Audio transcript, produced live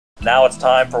Now it's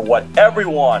time for what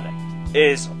everyone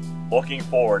is looking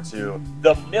forward to,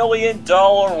 the $1 Million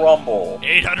Rumble.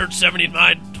 $879,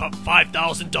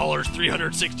 $5,000,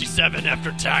 $367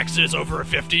 after taxes over a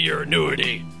 50-year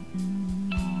annuity.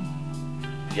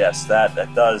 Yes, that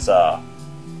does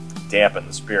dampen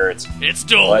the spirits. It's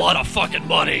still a lot of fucking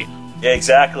money.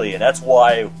 Exactly, and that's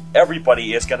why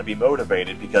everybody is going to be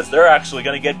motivated, because they're actually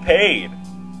going to get paid.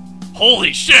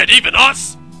 Holy shit, even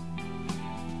us?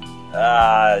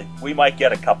 We might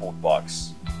get a couple of bucks.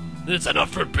 It's enough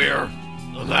for beer.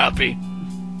 I'm happy.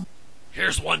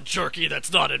 Here's one jerky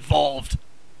that's not involved.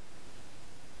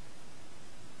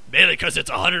 Mainly because it's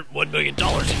 $101 million in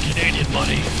Canadian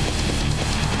money.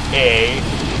 Hey.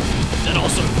 That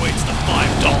also equates to $5.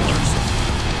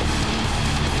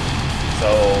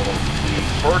 So, the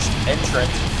first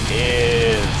entrant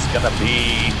is gonna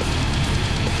be...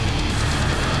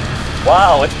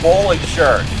 Wow, it's Bowling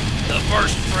Shirt. The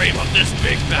first frame of this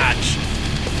big match.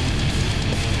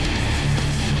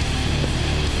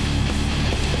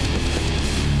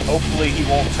 Hopefully he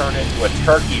won't turn into a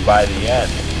turkey by the end.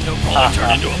 He'll probably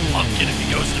turn into a pumpkin if he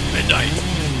goes to midnight.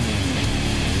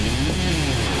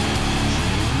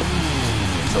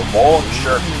 So Bowling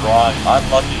Shirt drawing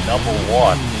unlucky number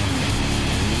 1.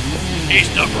 He's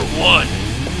number 1.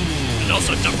 And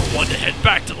also number 1 to head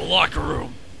back to the locker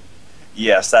room.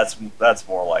 Yes, that's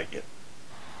more like it.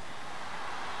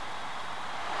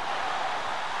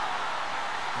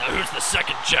 Now who's the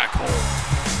second jackhole?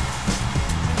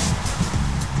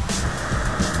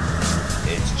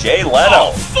 It's Jay Leno.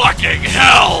 Oh, fucking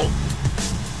hell!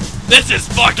 This is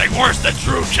fucking worse than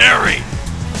Drew Carey!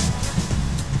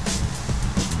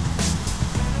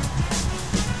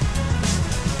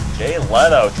 Jay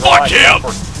Leno drawing number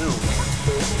 2.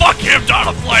 Fuck him down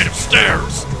a flight of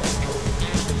stairs!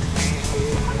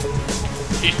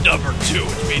 He's number 2,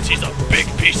 which means he's a big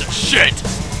piece of shit!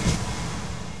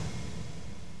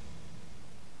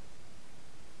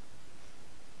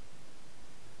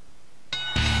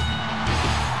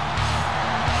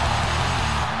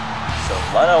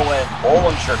 Leno and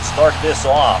Bowling Shirt start this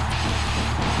off.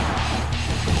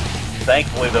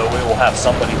 Thankfully, though, we will have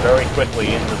somebody very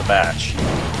quickly into the match.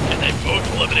 Can they both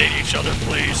eliminate each other,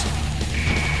 please?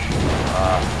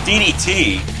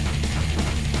 DDT.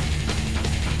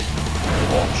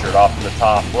 Bowling Shirt off to the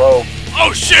top rope.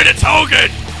 Oh shit, it's Hogan!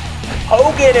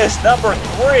 Hogan is number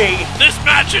 3. This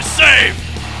match is saved!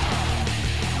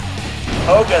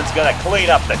 Hogan's gonna clean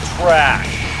up the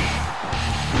trash.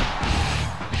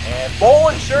 And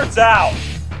Bowling Shirt's out.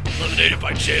 Eliminated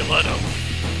by Jay Leno.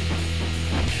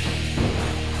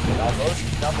 Now goes to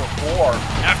number 4.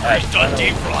 After he's done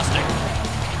defrosting.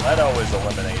 Leno is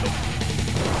eliminated.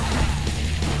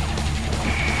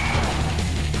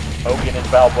 Hogan and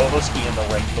Balboski in the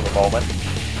ring for the moment.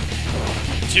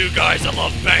 2 guys that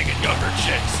love banging younger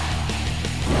chicks.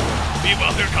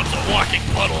 Meanwhile, here comes a walking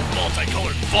puddle of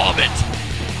multicolored vomit.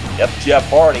 Yep, Jeff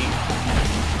Hardy.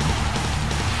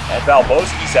 And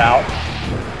Balboski's out.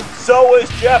 So is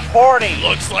Jeff Hardy.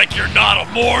 Looks like you're not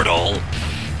immortal.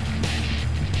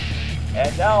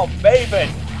 And now Maven.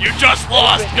 You just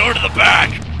lost. Go to the back.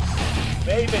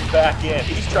 Maven back in.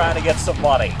 He's trying to get some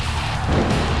money.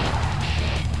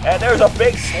 And there's a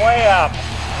big slam.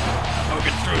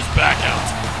 Hogan throws back out.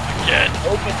 Again.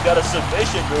 Hogan's got a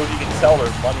submission move. You can tell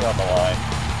there's money on the line.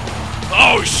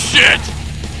 Oh, shit.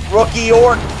 Rookie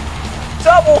Orton.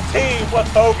 Double team with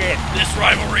Hogan. This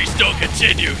rivalry still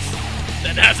continues.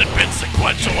 That hasn't been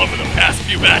sequential over the past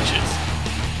few matches.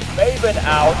 Maven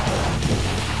out.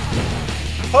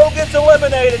 Hogan's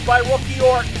eliminated by Rookie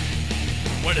Orton.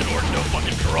 When did Orton know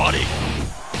fucking karate?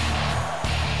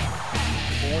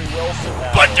 Boy Wilson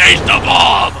now. Batista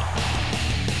bomb!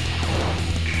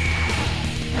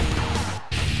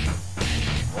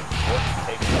 Orton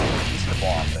takes the Batista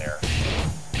bomb there.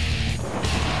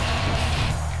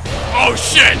 Oh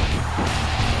shit!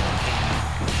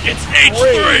 It's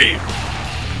H3!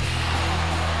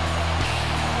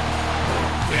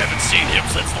 We haven't seen him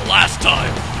since the last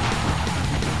time.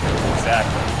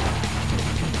 Exactly.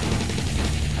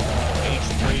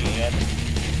 H3 and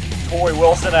Torrie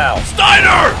Wilson out.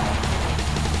 Steiner!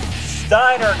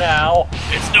 Steiner now.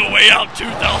 It's No Way Out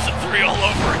 2003 all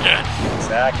over again.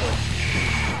 Exactly.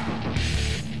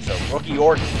 So Rookie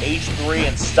Orton, H3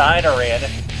 and Steiner in.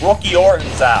 Rookie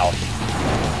Orton's out.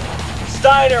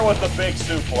 Steiner with the big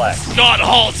suplex. Scott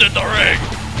Hall's in the ring.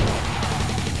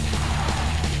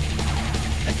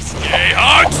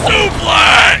 J-Hawk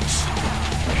suplex!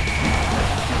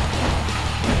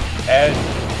 And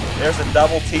there's a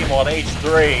double team on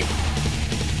H3.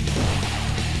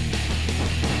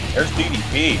 There's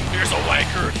DDP. Here's a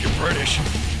wanker if you're British.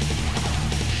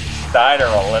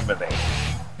 Steiner eliminated.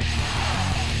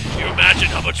 Can you imagine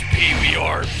how much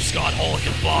PBR Scott Hall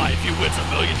can buy if he wins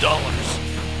 $1 million?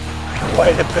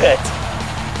 Quite a bit.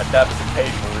 Enough to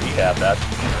pay for rehab, that's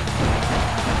for sure.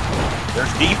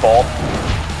 There's default.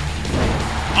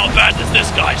 How bad does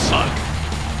this guy suck?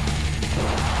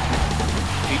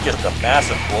 He's just a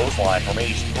massive clothesline from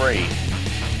H3.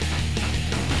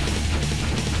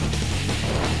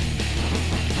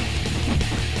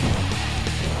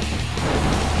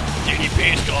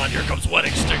 DDP's gone. Here comes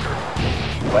Wedding Stinger.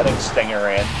 Wedding Stinger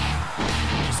in.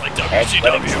 Just like And WCW.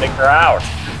 Wedding Stinger out.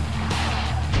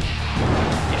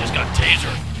 He just got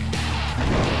tasered.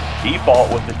 Default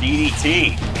with the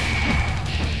DDT.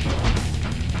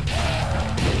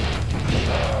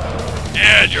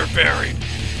 And you're buried.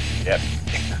 Yep.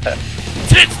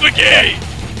 Tits McGee!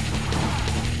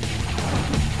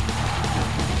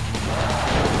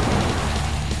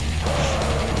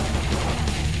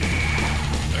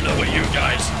 I don't know about you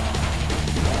guys.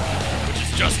 Which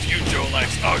is just you, Joe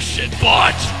Lex. Oh shit,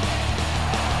 botch!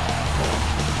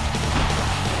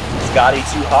 Scotty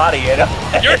too hottie in him.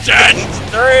 You're dead!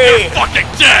 H3! You're fucking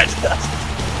dead!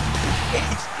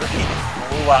 H3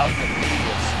 blew out the knee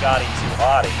of Scotty too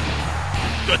hottie.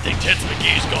 Good thing Tits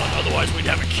McGee's gone, otherwise we'd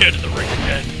have a kid in the ring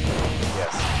again.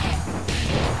 Yes.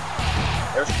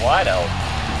 There's Rhino.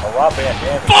 A Rob Van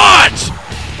Dam. Botch!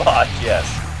 But yes.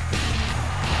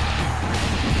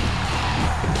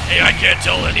 Hey, I can't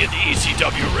tell any of the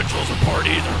ECW rituals apart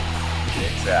either.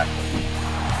 Exactly.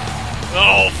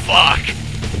 Oh, fuck!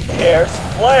 Here's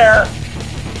Flair.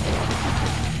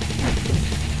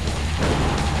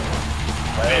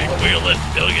 Big wheeling,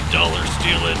 $1 million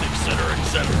stealing, etc.,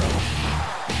 etc.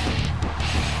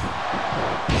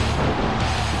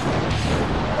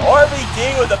 RVD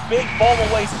with a big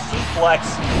fall-away suplex.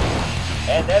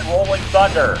 And then Rolling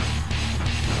Thunder.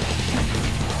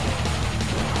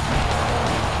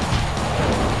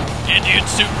 Indian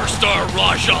superstar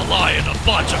Raja Lion of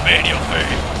Botchamania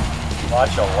fame.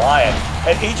 Watch a lion.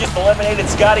 And he just eliminated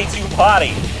Scotty too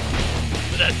hottie.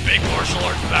 With that big martial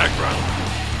arts background.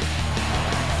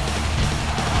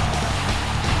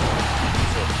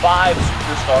 So 5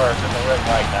 superstars in the ring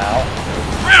right now.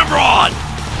 Ramrod!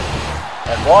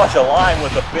 And Raja Lion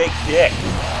with a big dick.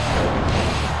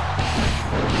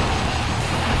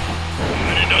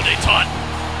 I didn't know they taught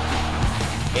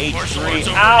martial arts H3 over in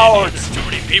India. out. There's too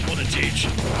many people to teach.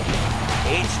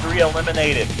 H3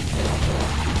 eliminated.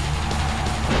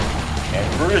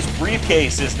 And Brutus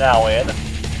Briefcase is now in.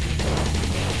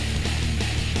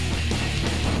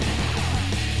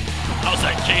 How's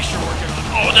that case you're working on?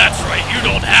 Oh, that's right, you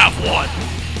don't have one.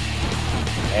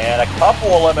 And a couple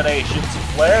eliminations.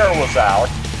 Flair was out.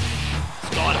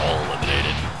 Scott Hall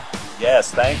eliminated.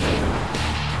 Yes, thank you.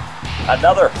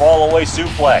 Another fall-away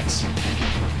suplex.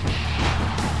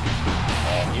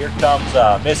 And here comes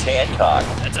Miss Hancock.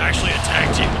 That's actually a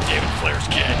tag team with David Flair's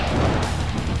kid.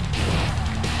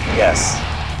 Yes.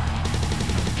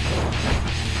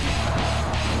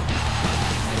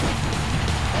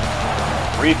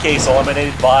 Briefcase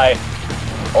eliminated by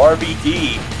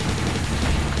RVD.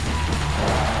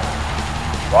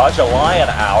 Raja Lion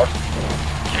out.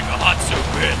 King of Hot Soup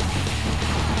in.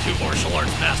 2 martial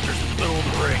arts masters in the middle of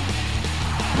the ring.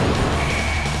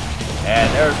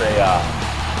 And there's a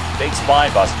big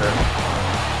spine buster.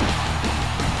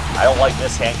 I don't like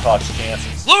Miss Hancock's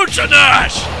chances. Lucha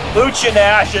Nash! Lucha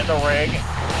Nash in the ring.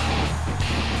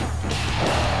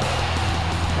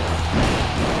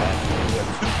 And we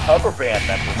have 2 cover band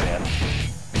members in.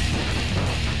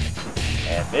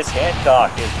 And Miss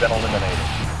Hancock has been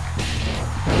eliminated.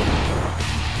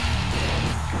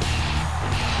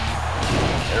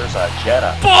 There's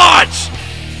Jenna. Botch!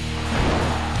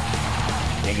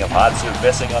 King of Hatsu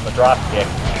missing on the drop kick.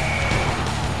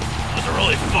 That was a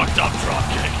really fucked up drop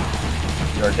kick.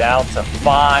 You're down to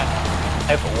 5.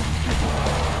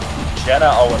 Jenna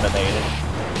eliminated.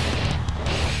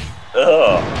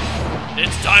 Ugh.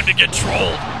 It's time to get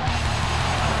trolled.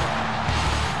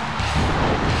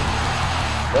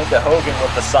 Linda Hogan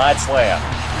with the side slam.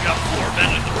 We got 4 men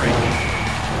in the ring.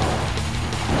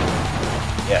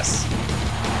 Yes.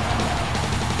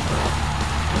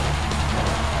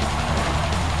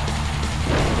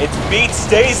 It's Beat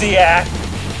Stasiak.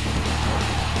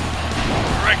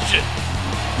 Correction.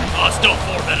 Oh, still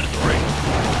 4 men in the ring.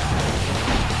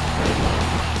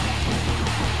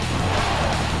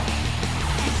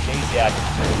 Beat Stasiak.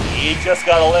 He just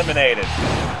got eliminated.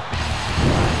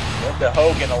 Linda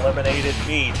Hogan eliminated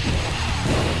Beat.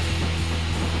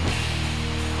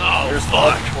 Oh, Here's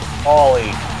fuck.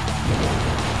 Paulie.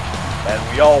 And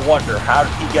we all wonder, how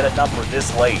did he get a number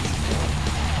this late?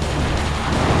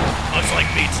 Much like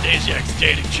Pete Stasiak's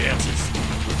dating chances.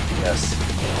 Yes.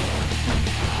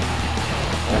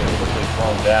 Only quickly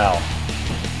thrown down.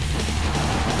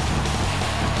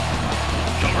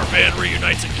 Cover band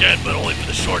reunites again, but only for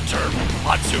the short term.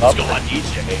 Hot Soup's Up gone. the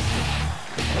DJ.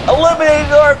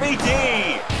 Eliminated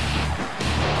RVD!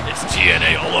 It's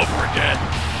TNA all over again.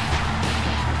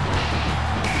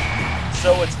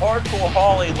 So it's Hardcore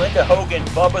Holly, Linda Hogan,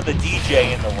 Bubba the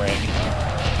DJ in the ring.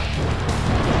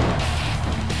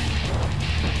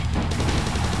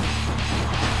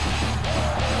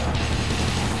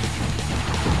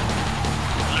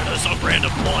 There's some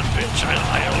random blonde bitch.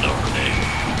 I don't know her name.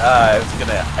 I was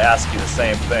going to ask you the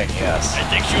same thing, yes. I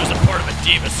think she was a part of a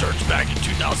diva search back in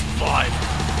 2005.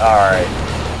 Alright.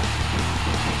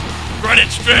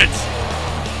 Greenwich Vince!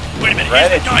 Wait a minute,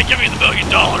 Greenwich. he's the guy giving me the $1 million.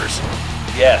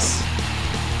 Yes.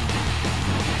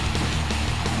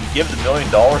 You give the $1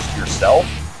 million to yourself?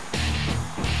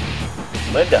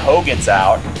 Linda Hogan's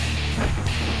out.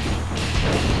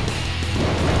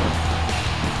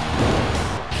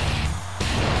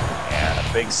 And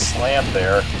a big slam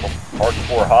there from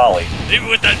Hardcore Holly. Maybe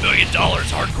with that $1 million,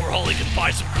 Hardcore Holly can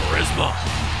buy some charisma.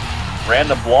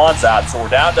 Random Blonde's out, so we're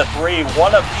down to 3.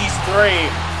 One of these 3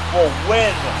 will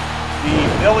win the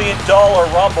 $1 million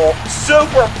Rumble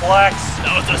Superplex.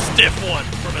 That was a stiff one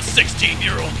from a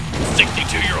 16-year-old,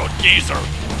 62-year-old geezer.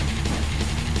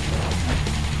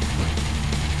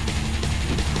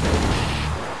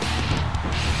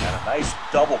 And a nice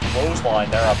double clothesline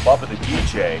there on Bubba the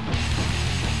DJ.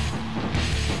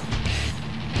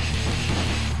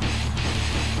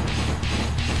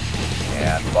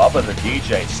 And Bubba the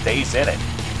DJ stays in it.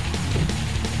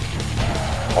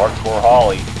 Hardcore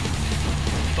Holly.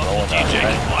 Bubba the DJ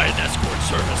can buy an escort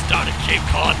service down in Cape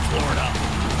Cod, Florida.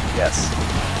 Yes.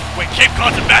 Wait, Cape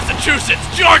Cod's in Massachusetts!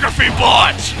 Geography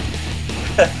botch!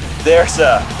 There's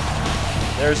a...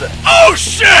 Oh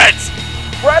shit!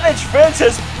 Greenwich Vince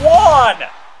has won!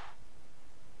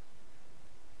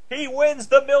 He wins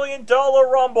the $1 million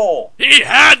Rumble! He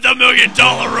had the $1 million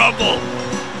Rumble!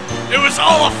 It was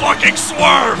all a fucking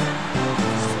swerve!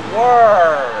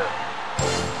 Swerve!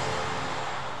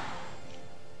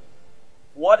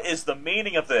 What is the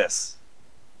meaning of this?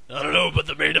 I don't know, but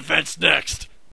the main event's next.